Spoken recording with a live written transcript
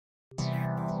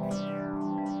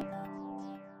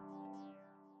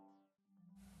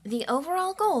The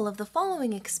overall goal of the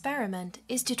following experiment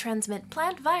is to transmit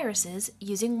plant viruses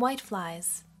using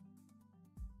whiteflies.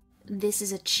 This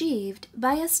is achieved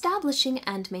by establishing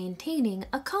and maintaining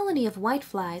a colony of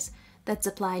whiteflies that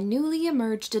supply newly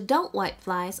emerged adult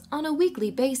whiteflies on a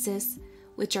weekly basis,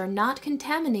 which are not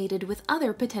contaminated with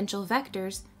other potential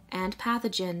vectors and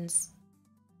pathogens.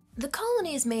 The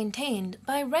colony is maintained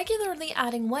by regularly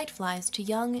adding whiteflies to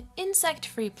young,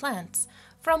 insect-free plants,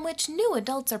 from which new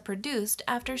adults are produced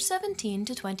after 17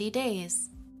 to 20 days.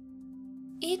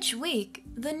 Each week,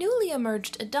 the newly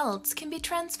emerged adults can be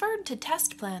transferred to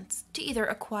test plants to either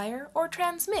acquire or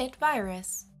transmit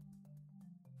virus.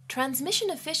 Transmission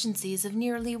efficiencies of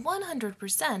nearly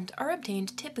 100% are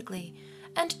obtained typically,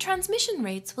 and transmission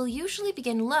rates will usually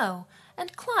begin low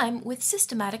and climb with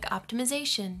systematic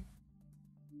optimization.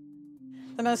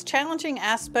 The most challenging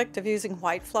aspect of using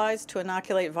whiteflies to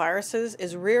inoculate viruses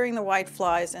is rearing the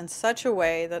whiteflies in such a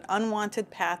way that unwanted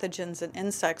pathogens and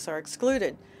insects are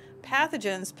excluded.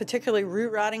 Pathogens, particularly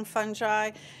root-rotting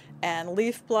fungi and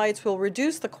leaf blights, will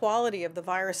reduce the quality of the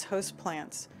virus host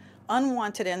plants.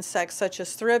 Unwanted insects such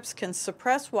as thrips can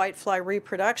suppress whitefly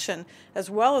reproduction as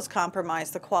well as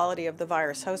compromise the quality of the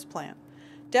virus host plant.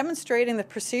 Demonstrating the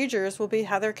procedures will be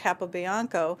Heather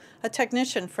Capobianco, a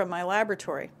technician from my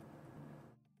laboratory.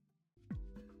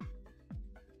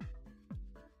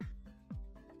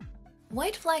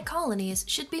 Whitefly colonies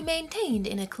should be maintained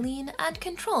in a clean and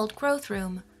controlled growth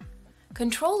room.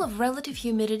 Control of relative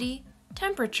humidity,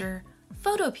 temperature,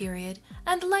 photoperiod,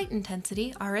 and light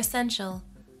intensity are essential.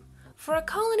 For a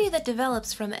colony that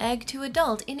develops from egg to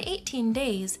adult in 18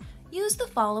 days, use the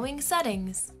following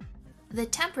settings. The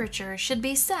temperature should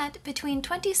be set between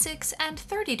 26 and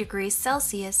 30 degrees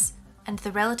Celsius, and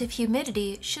the relative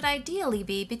humidity should ideally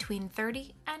be between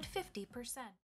 30 and 50%.